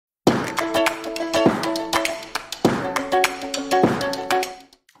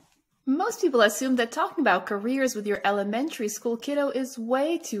Most people assume that talking about careers with your elementary school kiddo is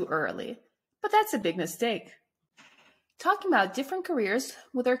way too early, but that's a big mistake. Talking about different careers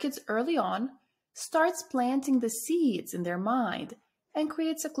with our kids early on starts planting the seeds in their mind and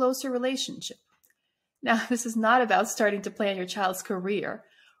creates a closer relationship. Now, this is not about starting to plan your child's career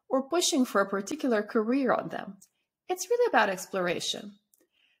or pushing for a particular career on them. It's really about exploration.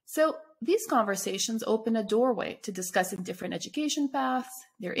 So these conversations open a doorway to discussing different education paths,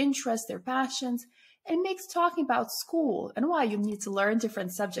 their interests, their passions, and makes talking about school and why you need to learn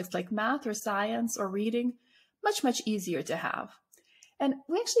different subjects like math or science or reading much easier to have. And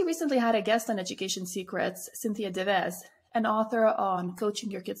we actually recently had a guest on Education Secrets, Cynthia Devez, an author on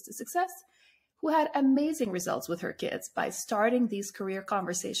coaching your kids to success, who had amazing results with her kids by starting these career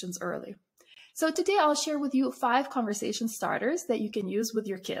conversations early. So today I'll share with you 5 conversation starters that you can use with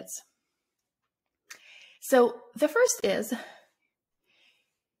your kids. So the first is,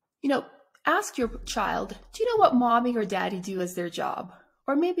 ask your child, do you know what mommy or daddy do as their job?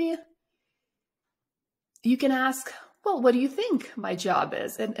 Or maybe you can ask, well, what do you think my job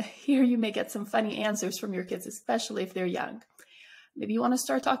is? And here you may get some funny answers from your kids, especially if they're young. Maybe you want to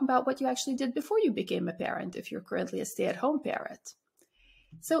start talking about what you actually did before you became a parent, if you're currently a stay-at-home parent.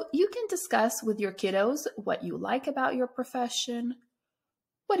 So you can discuss with your kiddos what you like about your profession,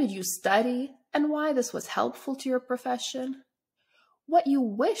 what did you study, and why this was helpful to your profession, what you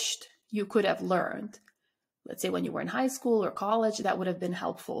wished you could have learned. Let's say when you were in high school or college, that would have been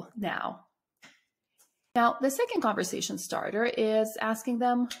helpful now. Now, the second conversation starter is asking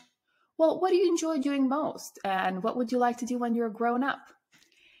them, well, what do you enjoy doing most? And what would you like to do when you're grown up?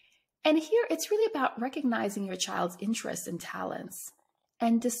 And here it's really about recognizing your child's interests and talents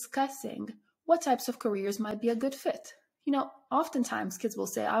and discussing what types of careers might be a good fit. Oftentimes kids will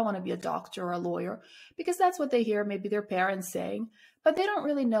say, I want to be a doctor or a lawyer, because that's what they hear maybe their parents saying, but they don't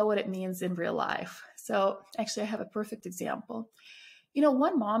really know what it means in real life. So actually, I have a perfect example.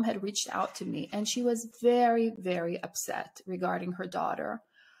 One mom had reached out to me and she was very upset regarding her daughter.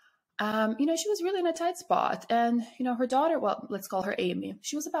 She was really in a tight spot, and, her daughter, well, let's call her Amy.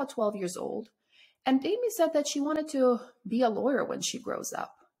 She was about 12 years old. And Amy said that she wanted to be a lawyer when she grows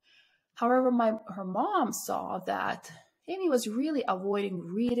up. However, her mom saw that Amy was really avoiding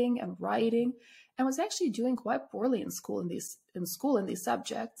reading and writing and was actually doing quite poorly in school in these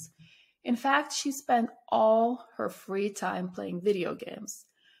subjects. In fact, she spent all her free time playing video games,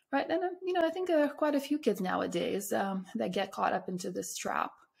 right? And, I think there are quite a few kids nowadays that get caught up into this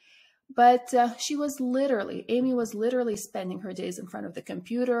trap. But Amy was literally spending her days in front of the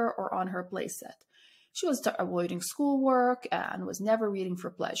computer or on her playset. She was avoiding schoolwork and was never reading for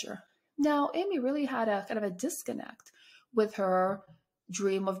pleasure. Now, Amy really had a kind of a disconnect with her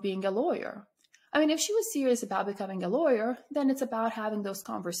dream of being a lawyer. I mean, if she was serious about becoming a lawyer, then it's about having those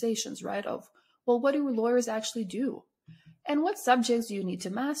conversations, right? Of, well, what do lawyers actually do? And what subjects do you need to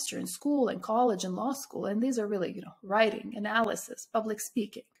master in school and college and law school? And these are really, writing, analysis, public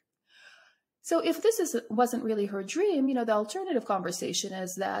speaking. So if this wasn't really her dream, the alternative conversation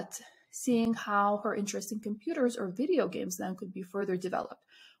is that seeing how her interest in computers or video games then could be further developed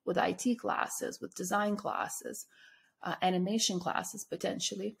with IT classes, with design classes, animation classes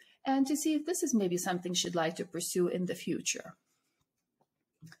potentially, and to see if this is maybe something she'd like to pursue in the future.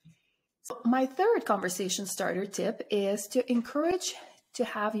 So my third conversation starter tip is to encourage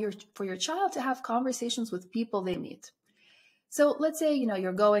for your child to have conversations with people they meet. So let's say,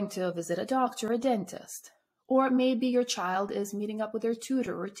 you're going to visit a doctor or a dentist, or maybe your child is meeting up with their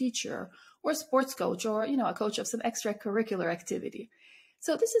tutor or teacher or sports coach or, a coach of some extracurricular activity.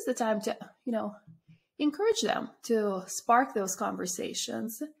 So this is the time to, encourage them to spark those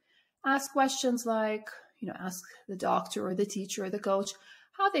conversations. Ask questions like, ask the doctor or the teacher or the coach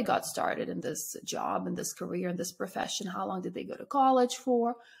how they got started in this job, in this career, in this profession. How long did they go to college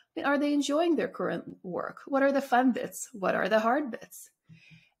for? Are they enjoying their current work? What are the fun bits? What are the hard bits?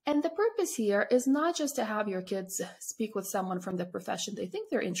 And the purpose here is not just to have your kids speak with someone from the profession they think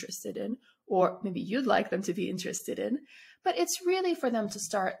they're interested in, or maybe you'd like them to be interested in, but it's really for them to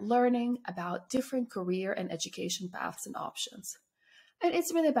start learning about different career and education paths and options. And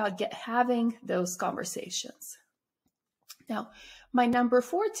it's really about having those conversations. Now, my number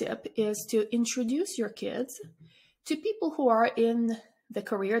 4 tip is to introduce your kids to people who are in the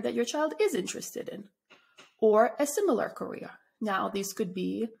career that your child is interested in, or a similar career. Now, these could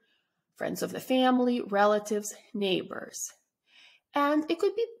be friends of the family, relatives, neighbors. And it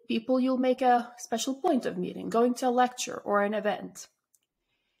could be people you'll make a special point of meeting, going to a lecture or an event.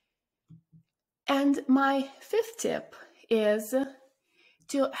 And my 5th tip is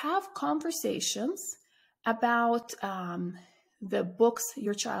to have conversations about the books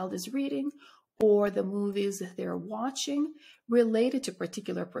your child is reading or the movies they're watching related to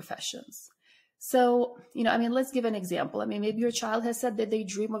particular professions. So, let's give an example. Maybe your child has said that they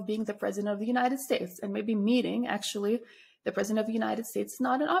dream of being the president of the United States, and maybe meeting actually the president of the United States is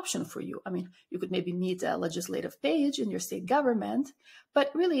not an option for you. You could maybe meet a legislative page in your state government,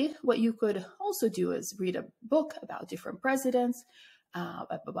 but really what you could also do is read a book about different presidents,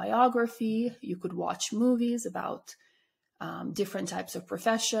 a biography. You could watch movies about different types of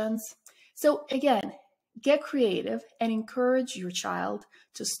professions. So again, get creative and encourage your child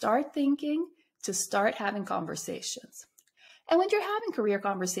to start thinking, to start having conversations. And when you're having career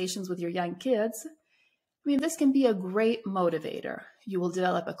conversations with your young kids, this can be a great motivator. You will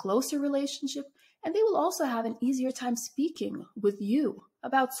develop a closer relationship, and they will also have an easier time speaking with you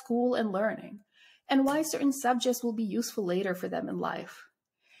about school and learning, and why certain subjects will be useful later for them in life.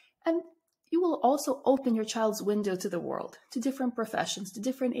 And you will also open your child's window to the world, to different professions, to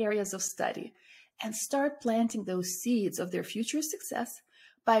different areas of study, and start planting those seeds of their future success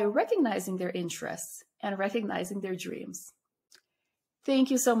by recognizing their interests and recognizing their dreams. Thank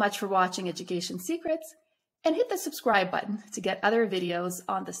you so much for watching Education Secrets, and hit the subscribe button to get other videos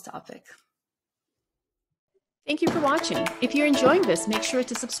on this topic. Thank you for watching. If you're enjoying this, make sure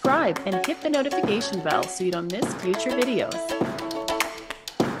to subscribe and hit the notification bell so you don't miss future videos.